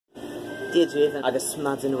the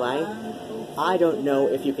smudging way. I don't know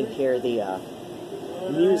if you can hear the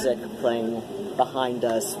music playing behind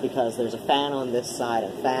us because there's a fan on this side, a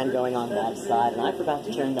fan going on that side, and I forgot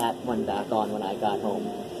to turn that one back on when I got home.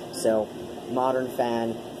 So, modern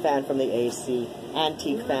fan, fan from the AC,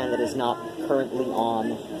 antique fan that is not currently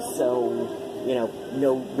on, so, you know,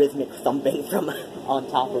 no rhythmic thumping from on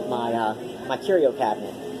top of my, my curio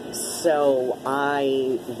cabinet. So,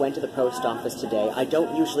 I went to the post office today. I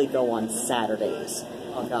don't usually go on Saturdays.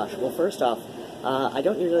 Oh gosh, well first off, I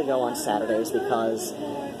don't usually go on Saturdays because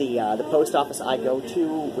the post office I go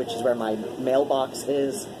to, which is where my mailbox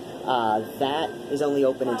is, that is only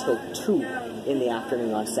open until 2 in the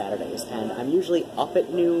afternoon on Saturdays. And I'm usually up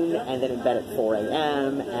at noon and then in bed at 4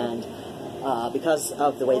 a.m. and because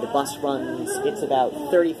of the way the bus runs, it's about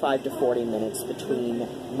 35 to 40 minutes between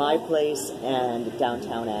my place and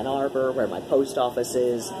downtown Ann Arbor, where my post office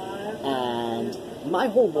is, and my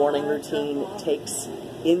whole morning routine takes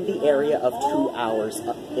in the area of 2 hours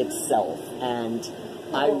itself, and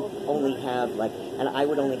I would only have,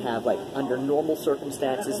 under normal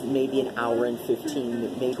circumstances, maybe an hour and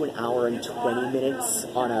 15, maybe to an hour and 20 minutes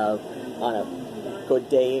on a good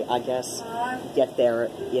day, I guess, get there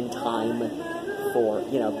in time for,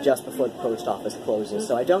 you know, just before the post office closes.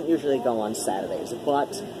 So I don't usually go on Saturdays,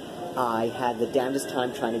 but I had the damnedest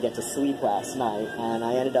time trying to get to sleep last night, and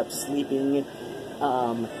I ended up sleeping in,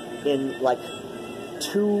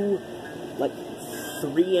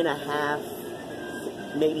 3.5,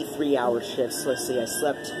 maybe 3 hour shifts. Let's see, I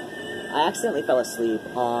accidentally fell asleep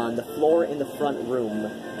on the floor in the front room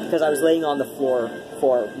because I was laying on the floor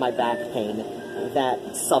for my back pain.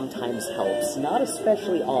 That sometimes helps. Not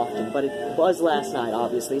especially often, but it was last night,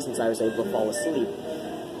 obviously, since I was able to fall asleep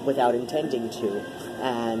without intending to.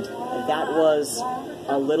 And that was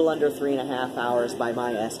a little under 3.5 hours by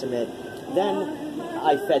my estimate. Then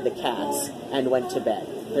I fed the cats and went to bed.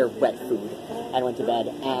 They're wet food. And went to bed,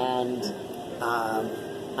 and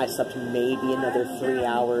I slept maybe another 3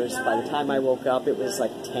 hours. By the time I woke up, it was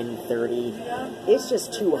like 10:30. It's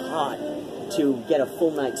just too hot to get a full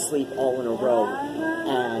night's sleep all in a row,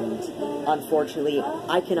 and unfortunately,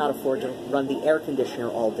 I cannot afford to run the air conditioner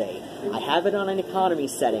all day. I have it on an economy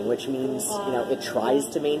setting, which means, you know, it tries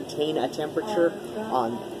to maintain a temperature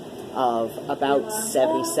of about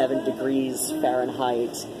 77 degrees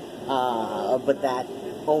Fahrenheit, but that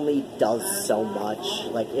only does so much.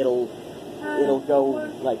 Like, it'll go,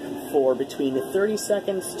 like, for between 30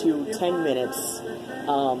 seconds to 10 minutes,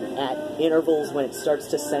 at intervals when it starts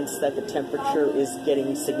to sense that the temperature is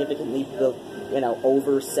getting significantly, you know,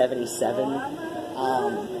 over 77.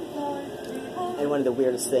 And one of the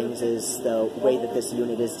weirdest things is the way that this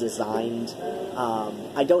unit is designed.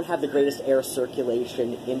 I don't have the greatest air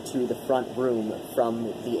circulation into the front room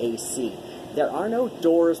from the AC. There are no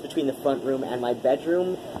doors between the front room and my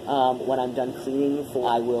bedroom. When I'm done cleaning,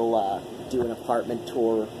 I will do an apartment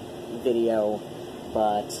tour video,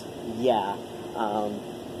 but yeah.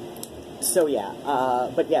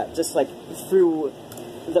 But yeah, just like through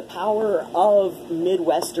the power of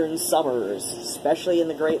Midwestern summers, especially in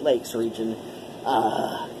the Great Lakes region,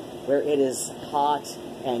 where it is hot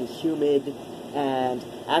and humid, and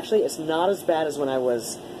actually it's not as bad as when I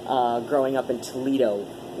was growing up in Toledo,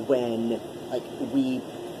 when like we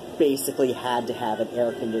basically had to have an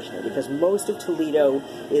air conditioner, because most of Toledo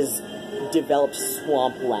is developed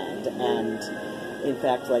swampland, and in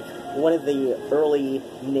fact, like, one of the early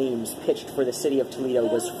names pitched for the city of Toledo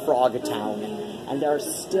was Frogtown, and there are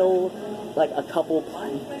still, like, a couple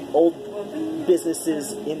old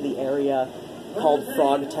businesses in the area called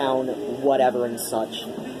Frogtown whatever and such.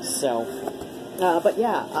 So, but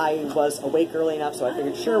yeah, I was awake early enough, so I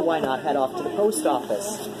figured, sure, why not head off to the post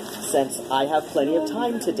office, since I have plenty of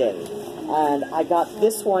time today. And I got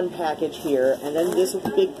this one package here, and then this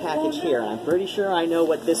big package here, and I'm pretty sure I know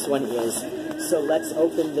what this one is. So let's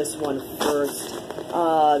open this one first.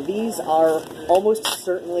 These are almost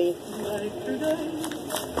certainly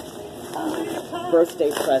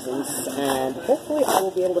birthday presents, and hopefully I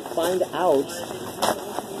will be able to find out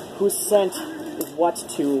who sent what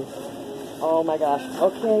to. Oh my gosh.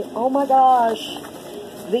 Okay, oh my gosh.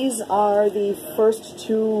 These are the first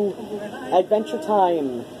 2 Adventure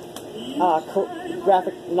Time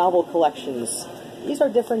graphic novel collections. These are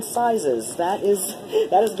different sizes. That is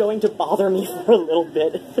going to bother me for a little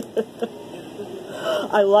bit.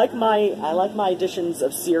 I like my editions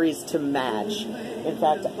of series to match. In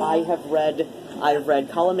fact, I've read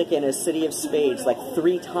Colin McKenna's City of Spades like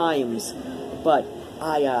 3 times, but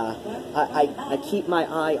I keep my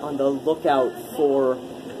eye on the lookout for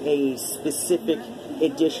a specific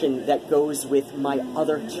edition that goes with my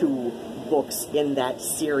other 2 books in that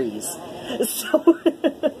series. So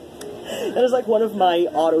that is like one of my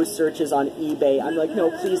auto searches on eBay. I'm like, no,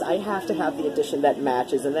 please, I have to have the edition that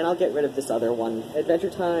matches, and then I'll get rid of this other one. Adventure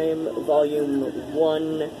Time Volume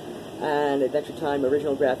 1 and Adventure Time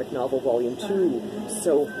Original Graphic Novel Volume 2.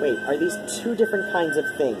 So, wait, are these two different kinds of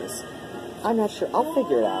things? I'm not sure. I'll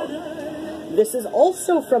figure it out. This is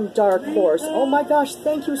also from Dark Horse. Oh my gosh,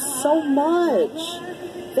 thank you so much!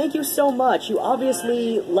 Thank you so much. You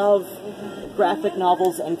obviously love graphic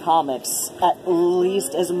novels and comics at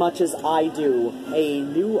least as much as I do. A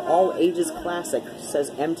new all-ages classic, says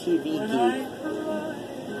MTV Geek.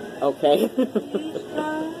 Okay.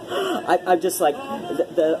 I'm just like,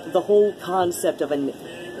 the whole concept of an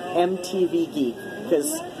MTV Geek,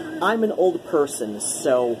 because I'm an old person,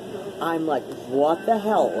 so I'm like, what the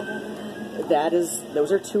hell?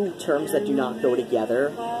 Those are two terms that do not go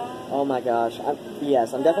together. Oh my gosh.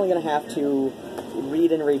 Yes, I'm definitely going to have to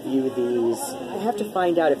read and review these. I have to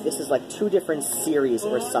find out if this is like two different series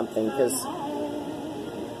or something, because...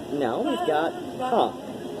 No, we've got... Huh.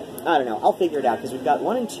 I don't know. I'll figure it out, because we've got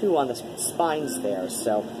 1 and 2 on the spines there,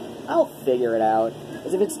 so I'll figure it out.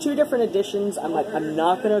 Because if it's two different editions, I'm like, I'm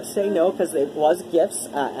not going to say no, because it was gifts,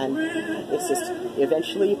 and it's just,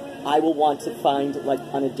 eventually, I will want to find, like,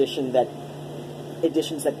 an editions that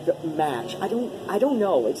match. I don't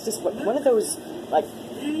know. It's just one of those, like,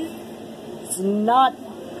 it's not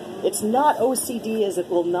OCD, as it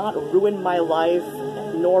will not ruin my life,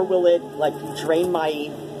 nor will it, like, drain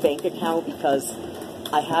my bank account, because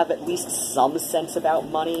I have at least some sense about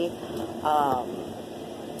money.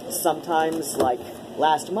 Sometimes, like,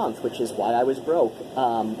 last month, which is why I was broke,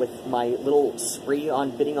 with my little spree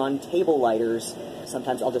on bidding on table lighters,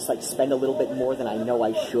 sometimes I'll just, like, spend a little bit more than I know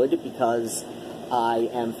I should, because I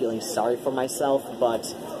am feeling sorry for myself,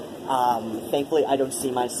 but thankfully I don't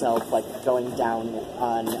see myself, like, going down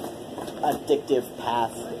an addictive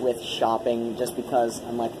path with shopping, just because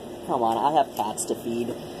I'm like, come on, I have cats to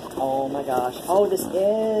feed. Oh my gosh. Oh, I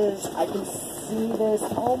can see this.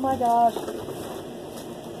 Oh my gosh.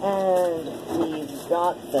 And we've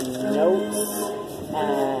got the notes,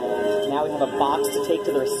 and now we have a box to take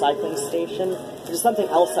to the recycling station, which is something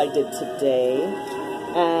else I did today.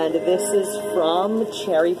 And this is from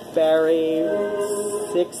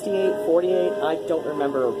CherryBerry48, I don't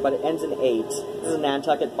remember, but it ends in 8. This is a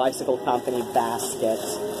Nantucket Bicycle Company basket.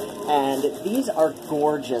 And these are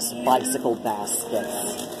gorgeous bicycle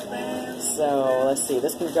baskets. So, let's see,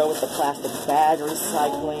 this can go with the plastic bag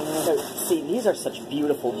recycling. So, see, these are such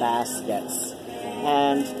beautiful baskets.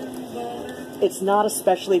 And it's not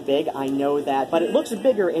especially big, I know that, but it looks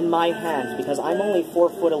bigger in my hands because I'm only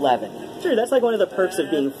 4'11". Sure, that's like one of the perks of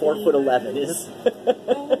being 4'11" is...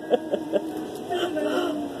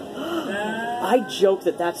 I joke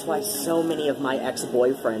that that's why so many of my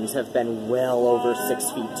ex-boyfriends have been well over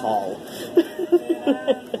 6 feet tall.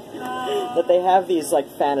 That they have these, like,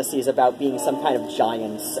 fantasies about being some kind of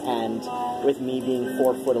giants, and with me being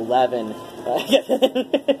 4'11",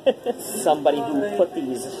 somebody who put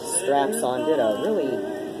these straps on did a really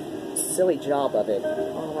silly job of it.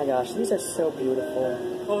 Oh my gosh, these are so beautiful.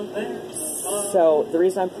 So, the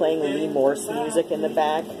reason I'm playing Lee Morse music in the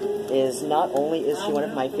back is not only is she one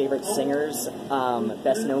of my favorite singers,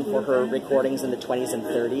 best known for her recordings in the 20s and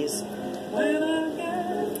 30s,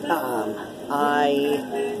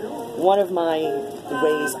 one of my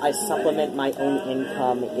ways I supplement my own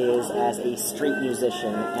income is as a street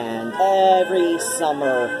musician, and every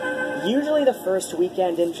summer, usually the first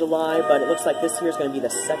weekend in July, but it looks like this year is going to be the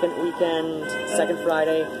second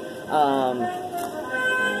Friday,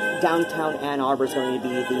 downtown Ann Arbor is going to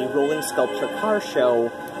be the Rolling Sculpture Car Show,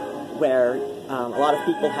 where a lot of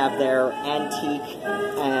people have their antique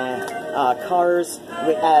cars.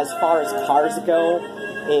 As far as cars go,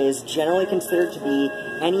 is generally considered to be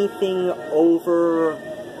anything over,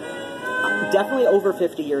 definitely over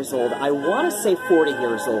 50 years old. I want to say 40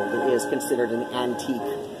 years old is considered an antique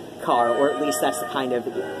car, or at least that's the kind of,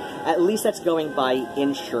 at least that's going by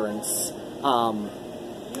insurance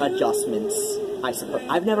adjustments, I suppose.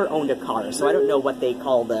 I've never owned a car, so I don't know what they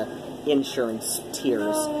call the insurance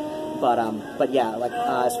tiers. But yeah, like,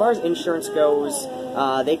 as far as insurance goes,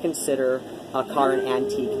 they consider a car an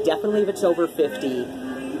antique. Definitely if it's over 50,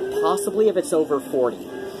 possibly if it's over 40.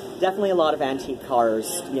 Definitely a lot of antique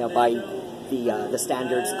cars, you know, by the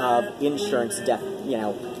standards of insurance,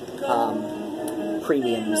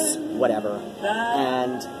 premiums, whatever.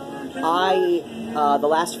 And the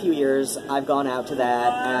last few years, I've gone out to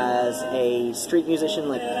that as a street musician.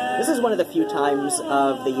 Like, this is one of the few times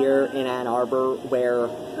of the year in Ann Arbor where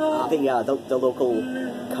the local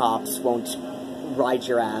cops won't ride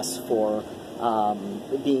your ass for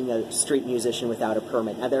being a street musician without a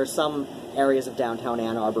permit. Now, there are some areas of downtown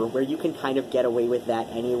Ann Arbor where you can kind of get away with that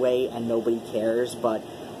anyway and nobody cares, but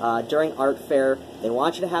during art fair, they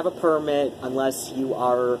want you to have a permit unless you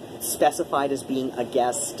are specified as being a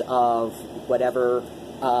guest of whatever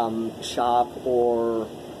shop or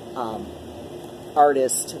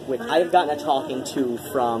artist, which I've gotten a talking to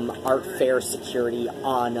from art fair security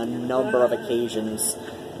on a number of occasions,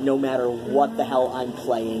 no matter what the hell I'm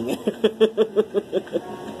playing.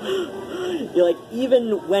 Like,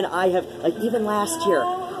 even when I have, like, even last year,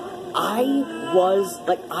 I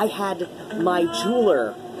had my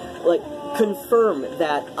jeweler, like, confirm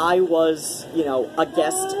that I was, you know, a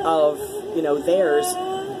guest of, you know, theirs,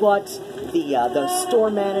 but the store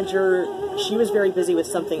manager, she was very busy with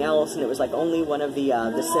something else, and it was like only one of the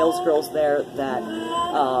sales girls there that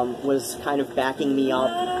was kind of backing me up,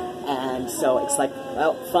 and so it's like,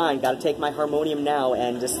 well, fine, gotta take my harmonium now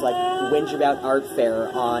and just like whinge about art fair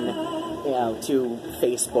on, you know, to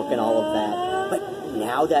Facebook and all of that. But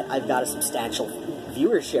now that I've got a substantial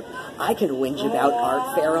viewership, I can whinge about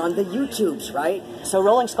art fair on the YouTubes, right? So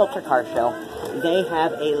Rolling Sculpture Car Show, they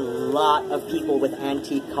have a lot of people with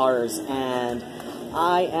antique cars, and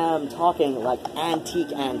I am talking like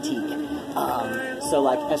antique. So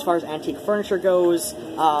like, as far as antique furniture goes,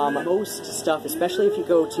 most stuff, especially if you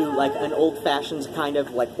go to like an old-fashioned kind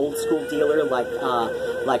of like old-school dealer,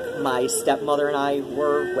 like my stepmother and I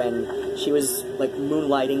were when she was like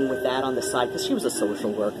moonlighting with that on the side, because she was a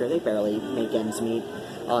social worker. They barely make ends meet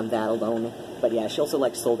on that alone. But yeah, she also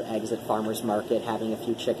like sold eggs at farmer's market, having a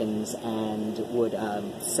few chickens, and would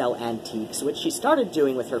sell antiques, which she started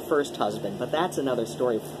doing with her first husband, but that's another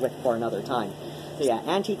story for another time. So yeah,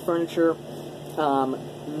 antique furniture,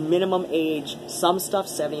 minimum age, some stuff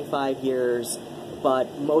 75 years,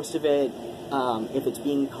 but most of it, if it's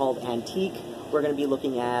being called antique, we're going to be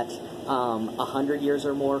looking at 100 years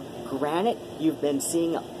or more. Granted, I've been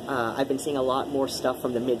seeing a lot more stuff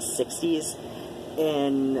from the mid-60s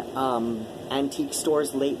in antique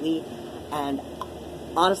stores lately, and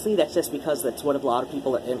honestly, that's just because that's what a lot of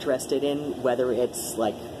people are interested in, whether it's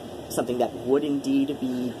like something that would indeed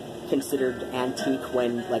be considered antique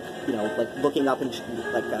when, like, you know, like looking up and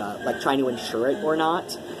like trying to insure it or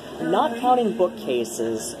not. Not counting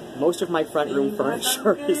bookcases, most of my front room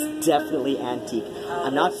furniture is definitely antique.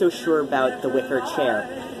 I'm not so sure about the wicker chair,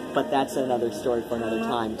 but that's another story for another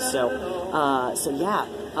time. So yeah,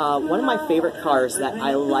 one of my favorite cars that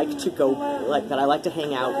I like to that I like to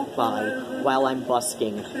hang out by while I'm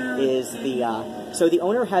busking is so the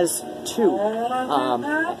owner has two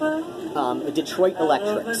Detroit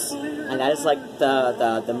Electrics, and that is like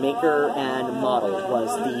the maker and model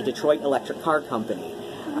was the Detroit Electric Car Company.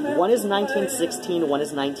 One is 1916, one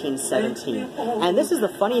is 1917. And this is the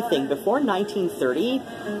funny thing, before 1930,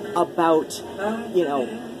 about, you know,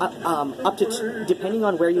 up to, depending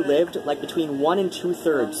on where you lived, like between 1 and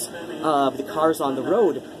 2/3 of the cars on the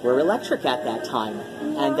road were electric at that time.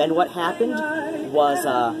 And then what happened was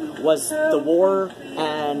the war,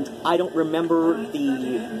 and I don't remember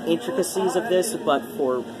the intricacies of this, but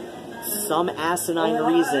for some asinine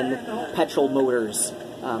reason, petrol motors,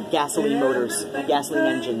 gasoline motors, gasoline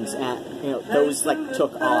engines, and, you know, those like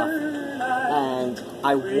took off. And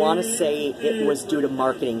I want to say it was due to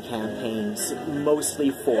marketing campaigns,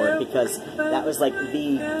 mostly Ford, because that was like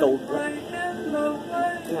the gold,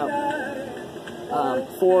 you know,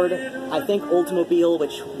 Ford, I think Oldsmobile,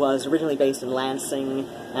 which was originally based in Lansing,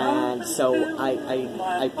 and so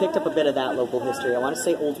I picked up a bit of that local history. I want to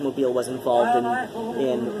say Oldsmobile was involved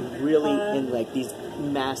in like these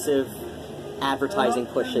massive advertising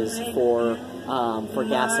pushes for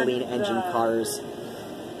gasoline engine cars.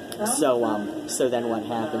 So then what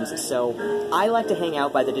happens? So I like to hang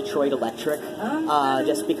out by the Detroit Electric,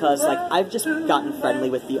 just because, like, I've just gotten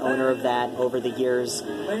friendly with the owner of that over the years.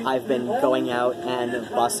 I've been going out and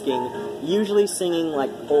busking, usually singing,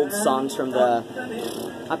 like, old songs from the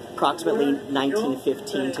approximately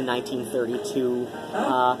 1915 to 1932.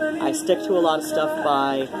 I stick to a lot of stuff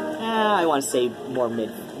by, I want to say more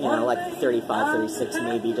mid, you know, like 35, 36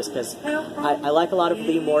 maybe, just because I like a lot of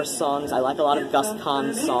Lee Moore songs. I like a lot of Gus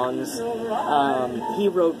Kahn songs. He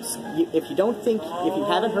wrote, if you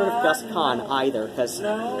haven't heard of Gus Kahn either, because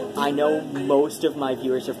I know most of my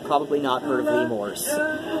viewers have probably not heard of Lee Moore's,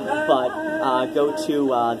 but go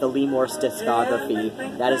to the Lee Moore's discography.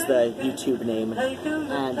 That is the YouTube name.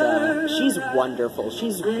 And she's wonderful.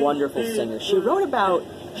 She's a wonderful singer. She wrote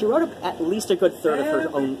at least a good third of her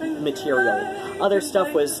own material. Other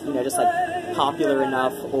stuff was, you know, just like popular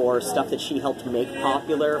enough, or stuff that she helped make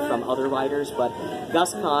popular from other writers. But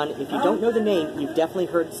Gus Kahn, if you don't know the name, you've definitely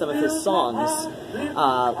heard some of his songs,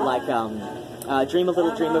 like Dream a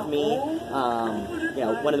Little Dream of Me, you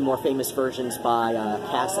know, one of the more famous versions by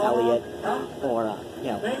Cass Elliot, or, you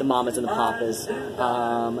know, the Mamas and the Papas.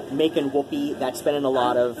 Makin' Whoopee, that's been in a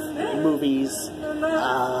lot of movies.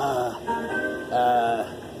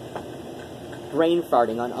 Brain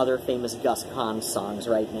farting on other famous Gus Kahn songs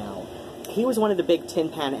right now. He was one of the big Tin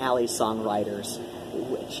Pan Alley songwriters,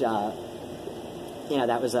 which, you know,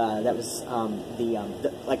 that was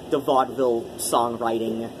like the vaudeville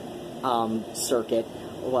songwriting circuit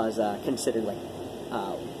was considered like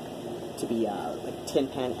to be like Tin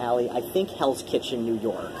Pan Alley. I think Hell's Kitchen, New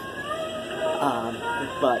York.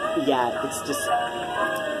 But yeah, it's just,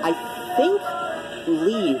 I think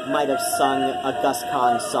Lee might have sung a Gus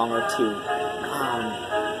Kahn song or two.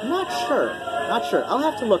 Not sure. I'll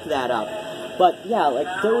have to look that up. But yeah, like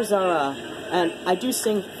those are, and I do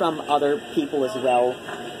sing from other people as well.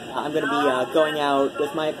 I'm going to be going out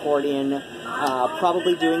with my accordion,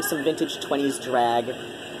 probably doing some vintage 20s drag,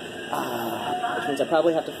 which means I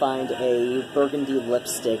probably have to find a burgundy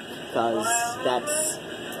lipstick, because that's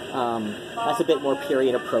a bit more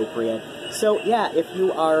period appropriate. So yeah, if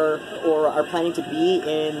you are, or are planning to be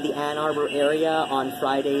in the Ann Arbor area on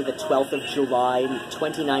Friday, the 12th of July,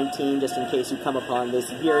 2019, just in case you come upon this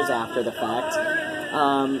years after the fact,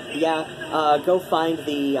 go find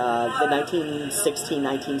the 1916,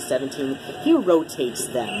 1917. He rotates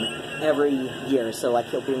them every year, so like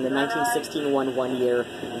he'll bring the 1916 one year,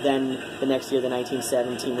 then the next year the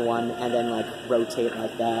 1917 one, and then like rotate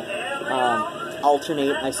like that.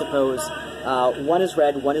 Alternate, I suppose. One is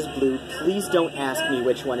red, one is blue. Please don't ask me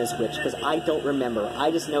which one is which, because I don't remember. I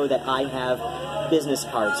just know that I have business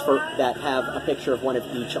cards that have a picture of one of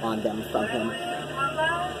each on them from him.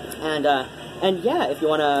 And yeah, if you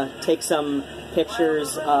want to take some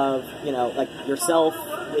pictures of, you know, like yourself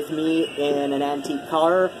with me in an antique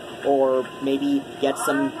car, or maybe get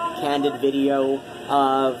some candid video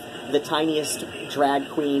of the tiniest drag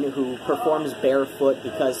queen who performs barefoot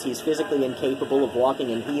because he's physically incapable of walking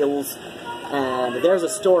in heels. And there's a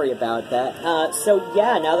story about that. So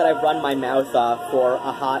yeah, now that I've run my mouth off for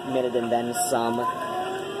a hot minute and then some,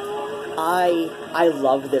 I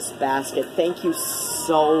love this basket. Thank you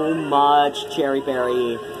so much,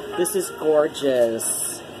 CherryBerry. This is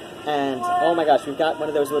gorgeous. And oh my gosh, we've got one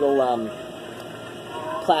of those little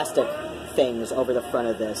plastic things over the front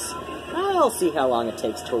of this. I'll see how long it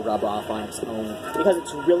takes to rub off on its own, because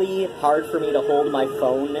it's really hard for me to hold my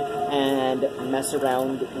phone and mess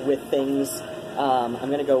around with things. I'm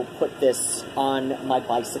going to go put this on my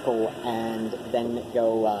bicycle and then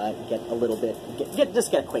go get a little bit,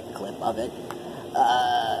 just get a quick clip of it.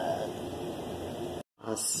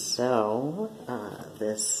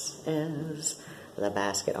 This is the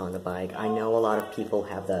basket on the bike. I know a lot of people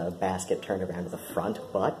have the basket turned around to the front,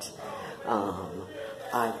 but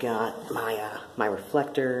I've got my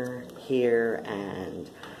reflector here, and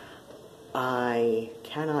I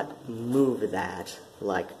cannot move that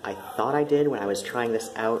like I thought I did when I was trying this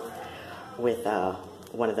out with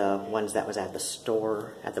one of the ones that was at the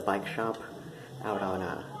store, at the bike shop, out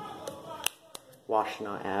on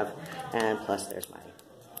Washtenaw Ave. And plus there's my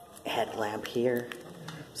headlamp here,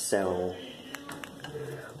 so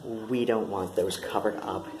we don't want those covered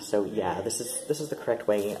up. So yeah, this is the correct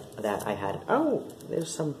way that I had. Oh, there's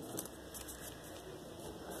some,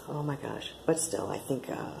 oh my gosh. But still, I think,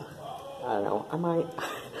 I don't know,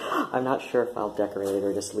 I'm not sure if I'll decorate it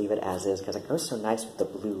or just leave it as is, because it goes so nice with the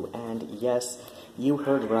blue. And yes, you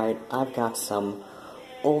heard right, I've got some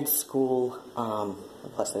old school,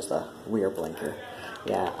 plus there's the rear blinker.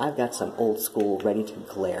 Yeah, I've got some old school, ready to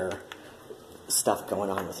glare stuff going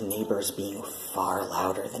on, with neighbors being far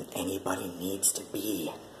louder than anybody needs to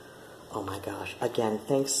be. Oh my gosh. Again,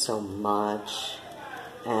 thanks so much.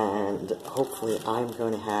 And hopefully I'm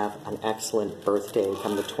going to have an excellent birthday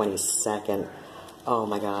come the 22nd. Oh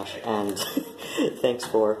my gosh. And thanks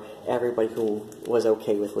for everybody who was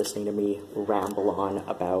okay with listening to me ramble on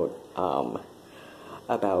about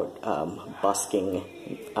busking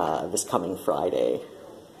this coming Friday.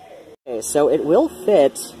 Okay, so it will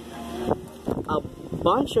fit a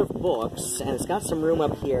bunch of books, and it's got some room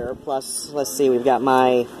up here. Plus, let's see, we've got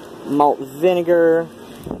my malt vinegar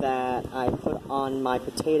that I put on my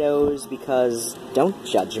potatoes, because don't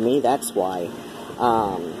judge me, that's why.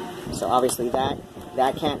 So obviously that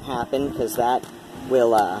can't happen, because that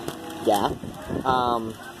will, yeah.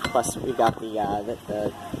 Plus we've got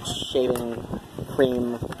the shaving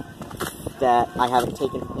cream that I haven't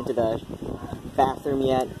taken into the bathroom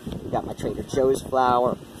yet. We've got my Trader Joe's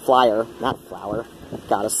flyer, not flour.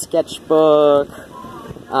 Got a sketchbook.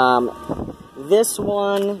 This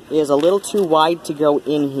one is a little too wide to go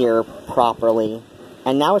in here properly.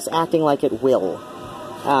 And now it's acting like it will.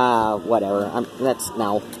 Whatever.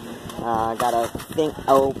 No. Gotta think.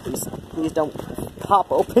 Oh, please don't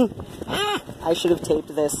pop open. I should have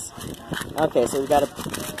taped this. Okay, so we've got a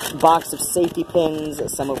box of safety pins,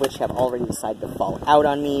 some of which have already decided to fall out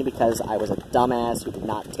on me because I was a dumbass who did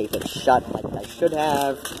not tape it shut like I should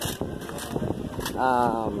have.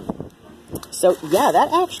 So yeah,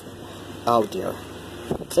 that actually... Oh dear.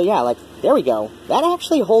 So yeah, like, there we go. That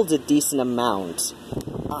actually holds a decent amount.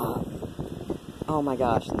 Oh my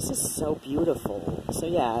gosh, this is so beautiful. So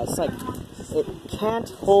yeah, it's like, it can't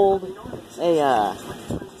hold a,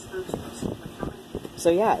 So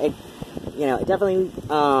yeah, it definitely,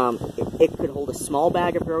 it could hold a small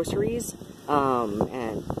bag of groceries,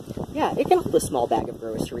 and yeah, it can hold a small bag of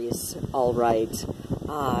groceries, alright,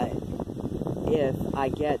 if I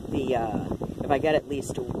get at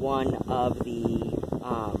least one of the,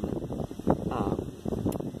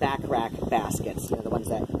 back rack baskets, the ones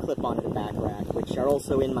that clip onto the back rack, which are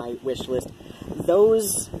also in my wish list.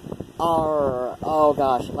 Those are, oh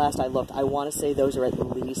gosh, last I looked, I want to say those are at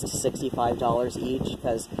least $65 each,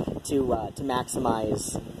 because to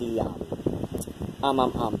maximize the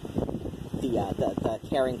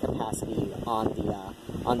carrying capacity on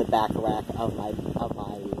the back rack of my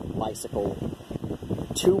bicycle.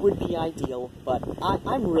 2 would be ideal, but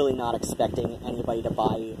I'm really not expecting anybody to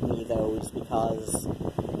buy me those because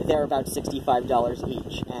they're about $65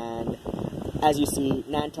 each, and as you see,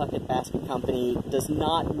 Nantucket Basket Company does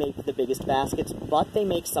not make the biggest baskets, but they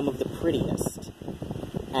make some of the prettiest.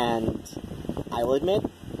 And I will admit,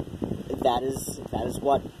 that is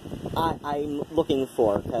what I'm looking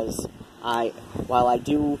for, because while I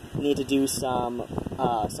do need to do some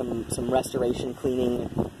restoration cleaning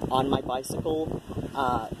on my bicycle,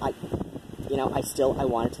 I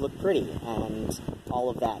want it to look pretty and all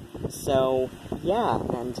of that. So yeah,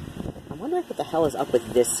 and I'm wondering what the hell is up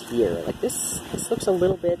with this here. Like this looks a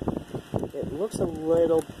little bit. It looks a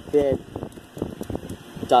little bit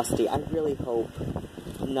dusty. I really hope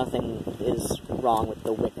nothing is wrong with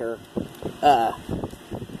the wicker.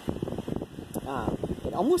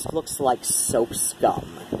 It almost looks like soap scum,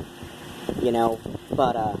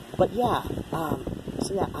 But yeah.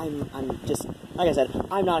 So yeah, I'm just, like I said,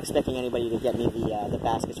 I'm not expecting anybody to get me the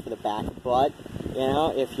baskets for the back, but,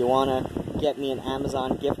 if you want to get me an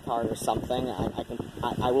Amazon gift card or something,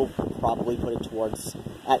 I will probably put it towards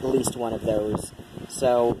at least one of those.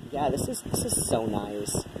 So, yeah, this is so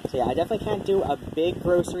nice. So yeah, I definitely can't do a big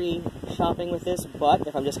grocery shopping with this, but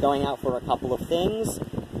if I'm just going out for a couple of things,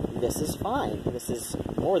 this is fine. This is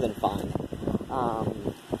more than fine.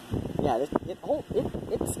 Yeah,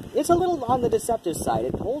 it's a little on the deceptive side.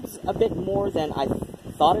 It holds a bit more than I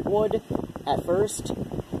thought it would at first,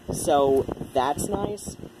 so that's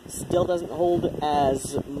nice. Still doesn't hold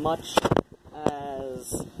as much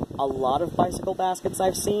as a lot of bicycle baskets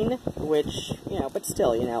I've seen, which, but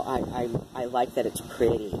still, I like that it's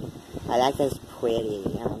pretty. I like that it's pretty,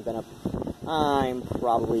 and I'm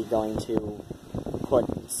probably going to put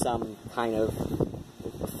some kind of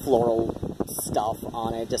floral stuff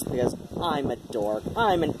on it, just because I'm a dork.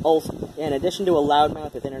 In addition to a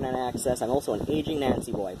loudmouth with internet access, I'm also an aging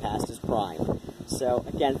Nancy boy past his prime. So,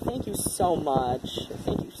 again, thank you so much.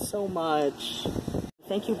 Thank you so much.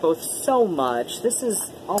 Thank you both so much. This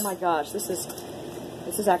is, oh my gosh, this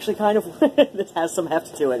is actually kind of, this has some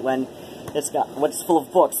heft to it when it's full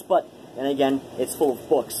of books, but then again, it's full of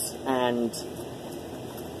books, and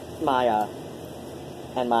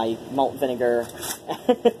my malt vinegar,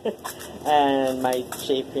 and my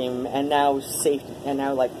shave cream, and now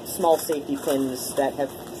like small safety pins that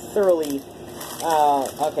have thoroughly,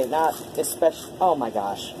 okay, not especially, oh my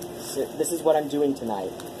gosh, so this is what I'm doing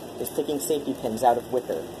tonight, is picking safety pins out of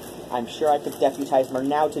wicker. I'm sure I could deputize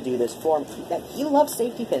Murnau to do this for me. He loves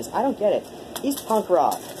safety pins, I don't get it. He's punk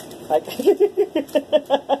rock. Like,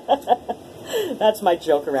 that's my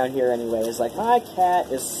joke around here anyway, is like, my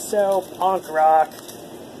cat is so punk rock.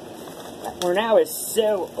 Murnau is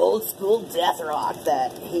so old school death rock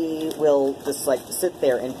that he will just like sit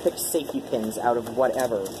there and pick safety pins out of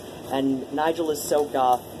whatever. And Nigel is so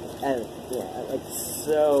goth, and like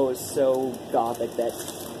so gothic that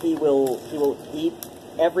he will eat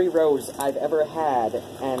every rose I've ever had,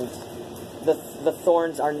 and the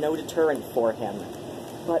thorns are no deterrent for him.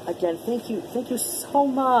 But again, thank you so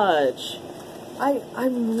much. I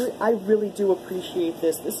really do appreciate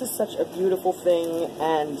this. This is such a beautiful thing,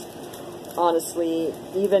 and honestly,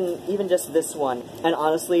 even just this one, and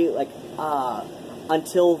honestly, like,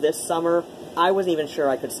 until this summer, I wasn't even sure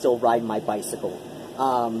I could still ride my bicycle.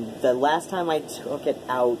 The last time I took it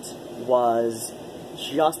out was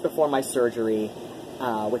just before my surgery,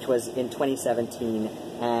 which was in 2017,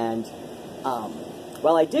 and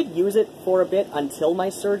well, I did use it for a bit until my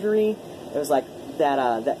surgery. It was like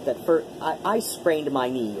I sprained my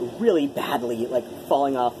knee really badly, like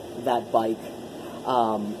falling off that bike.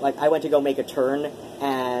 Like I went to go make a turn,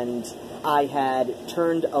 and I had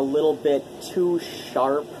turned a little bit too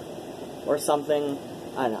sharp or something.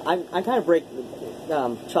 I don't know. I'm kind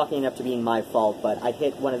of chalking it up to being my fault, but I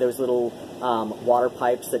hit one of those little water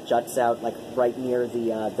pipes that juts out like right near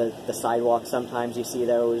the sidewalk. Sometimes you see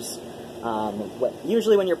those.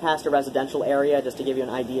 Usually when you're past a residential area, just to give you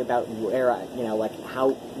an idea about where, like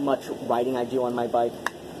how much riding I do on my bike.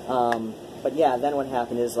 But yeah, then what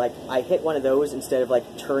happened is, like, I hit one of those instead of,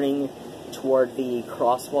 like, turning toward the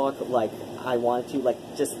crosswalk like I wanted to,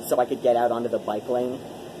 like, just so I could get out onto the bike lane,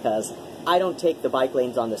 because I don't take the bike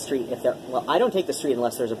lanes on the street I don't take the street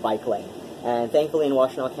unless there's a bike lane. And thankfully in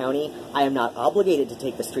Washtenaw County, I am not obligated to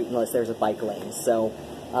take the street unless there's a bike lane, so...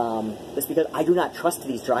 it's because I do not trust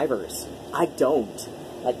these drivers. I don't.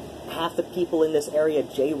 Like, half the people in this area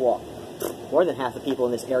jaywalk. More than half the people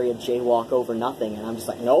in this area jaywalk over nothing, and I'm just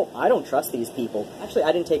like, no, I don't trust these people. Actually,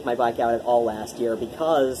 I didn't take my bike out at all last year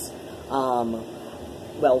because,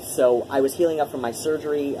 well, so I was healing up from my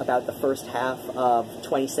surgery about the first half of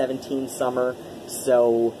 2017 summer,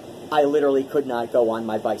 so I literally could not go on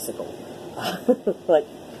my bicycle. Like,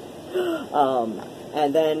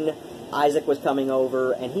 and then Isaac was coming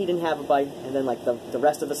over, and he didn't have a bike, and then, like, the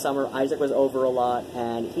rest of the summer, Isaac was over a lot,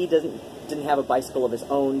 and he didn't have a bicycle of his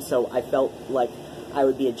own, so I felt like I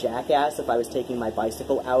would be a jackass if I was taking my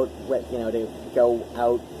bicycle out, with, to go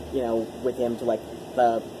out, with him to, like,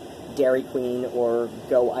 the Dairy Queen or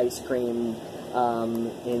go ice cream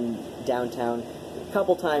in downtown. A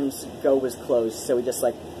couple times Go was closed, so we just,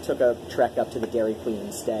 like, took a trek up to the Dairy Queen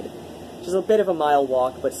instead. Which is a bit of a mile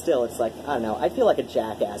walk, but still, it's like, I don't know, I feel like a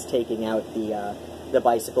jackass taking out the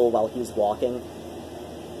bicycle while he's walking.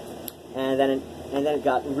 And then it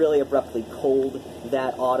got really abruptly cold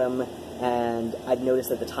that autumn, and I'd noticed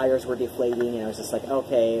that the tires were deflating, and I was just like,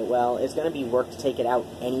 okay, well, it's going to be work to take it out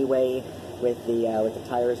anyway, with the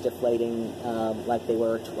tires deflating, like they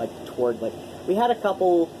were, toward, like, we had a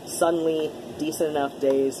couple suddenly decent enough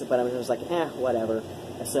days, but I was just like, whatever.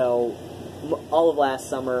 So, all of last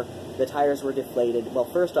summer, the tires were deflated. Well,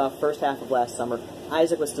 first off, first half of last summer,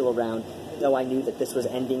 Isaac was still around, though I knew that this was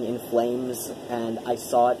ending in flames, and I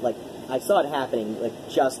saw it happening, like,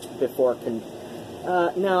 just before,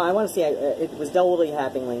 no, I want to say it was totally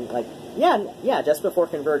happening, like, yeah, just before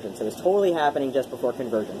convergence. It was totally happening just before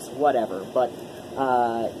convergence, whatever, but,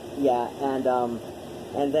 yeah,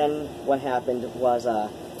 and then what happened was, I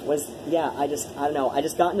don't know, I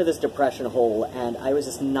just got into this depression hole, and I was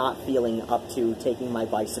just not feeling up to taking my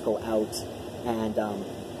bicycle out,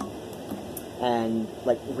 and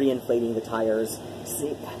like, reinflating the tires.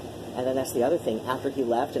 See, and then that's the other thing, after he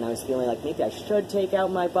left, and I was feeling like, maybe I should take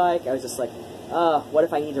out my bike, I was just like, what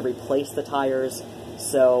if I need to replace the tires?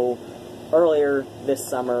 So, earlier this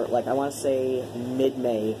summer, like, I want to say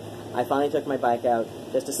mid-May, I finally took my bike out,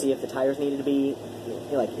 just to see if the tires needed to be,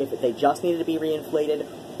 like, if they just needed to be reinflated,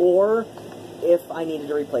 or if I needed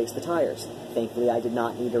to replace the tires. Thankfully, I did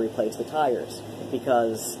not need to replace the tires,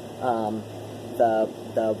 because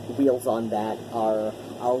the wheels on that are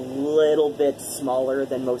a little bit smaller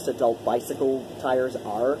than most adult bicycle tires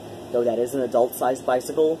are, though that is an adult-sized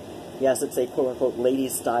bicycle. Yes, it's a quote-unquote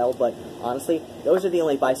ladies style, but honestly, those are the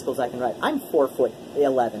only bicycles I can ride. I'm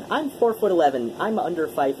 4'11". I'm 4'11". I'm under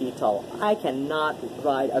 5 feet tall. I cannot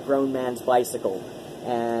ride a grown man's bicycle.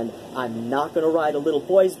 And I'm not going to ride a little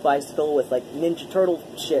boy's bicycle with, like, Ninja Turtle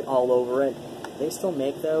shit all over it. They still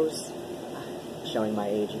make those? Showing my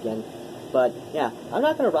age again. But, yeah, I'm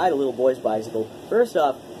not going to ride a little boy's bicycle. First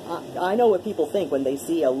off, I know what people think when they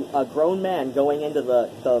see a grown man going into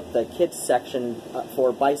the kids section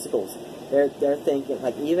for bicycles. They're thinking,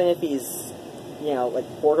 like, even if he's,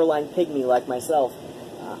 like, borderline pygmy like myself,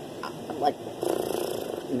 I'm like,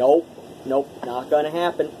 nope, not going to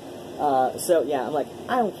happen. So, yeah, I'm like,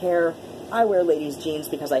 I don't care. I wear ladies' jeans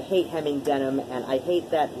because I hate hemming denim, and I hate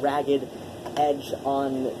that ragged edge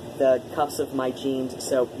on the cuffs of my jeans,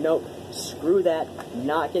 so, nope, screw that.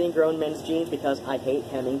 Not getting grown men's jeans because I hate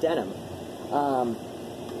hemming denim.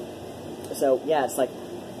 So, yeah, it's like,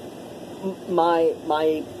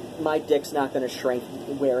 my dick's not going to shrink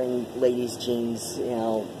wearing ladies' jeans,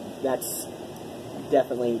 that's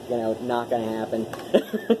definitely, not going to happen.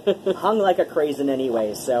 Hung like a craisin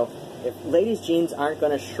anyway, so if ladies' jeans aren't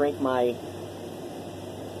going to shrink my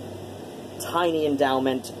tiny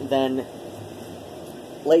endowment, then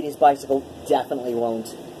ladies' bicycle definitely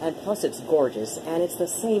won't. And plus it's gorgeous, and it's the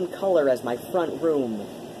same color as my front room.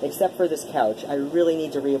 except for this couch. I really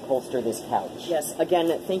need to reupholster this couch. Yes,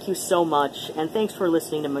 again, thank you so much, and thanks for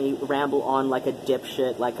listening to me ramble on like a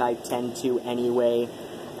dipshit, like I tend to anyway.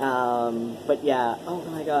 But yeah, oh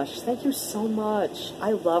my gosh, thank you so much.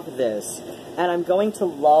 I love this, and I'm going to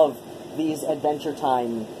love these Adventure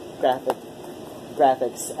Time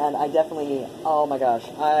graphics, and I definitely, oh my gosh,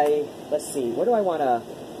 let's see, what do I want to,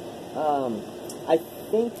 I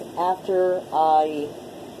think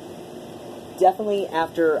definitely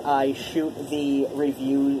after I shoot the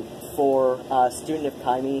review for Student of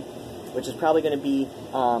Kaimi, which is probably going to be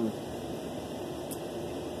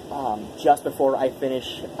just before I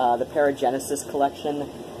finish the Paragenesis collection,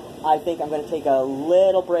 I think I'm going to take a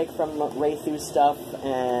little break from Raythu stuff,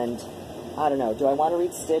 and I don't know, do I want to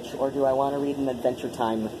read Stitch, or do I want to read an Adventure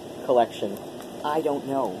Time collection? I don't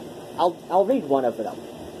know. I'll read one of them.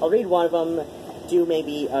 I'll read one of them, do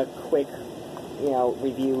maybe a quick,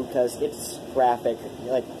 review, because it's graphic,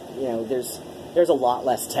 like, there's a lot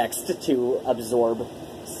less text to absorb.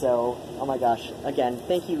 So, oh my gosh, again,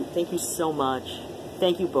 thank you so much.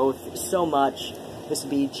 Thank you both so much. This would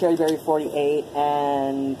be CherryBerry48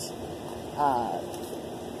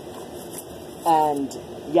 and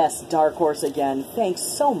yes, Dark Horse again. Thanks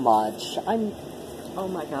so much. Oh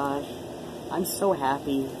my gosh, I'm so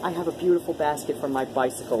happy. I have a beautiful basket from my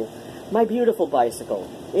bicycle. My beautiful bicycle.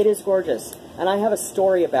 It is gorgeous. And I have a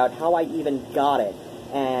story about how I even got it.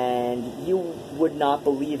 And you would not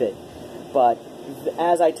believe it. But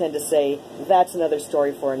as I tend to say, that's another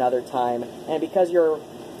story for another time. And because you're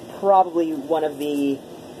probably one of the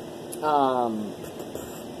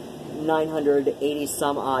 980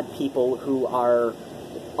 some odd people who are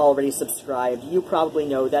already subscribed, you probably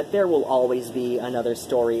know that there will always be another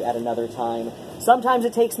story at another time. Sometimes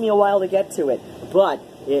it takes me a while to get to it, but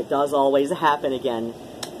it does always happen again.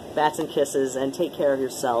 Bats and kisses, and take care of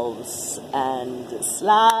yourselves, and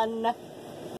Slan!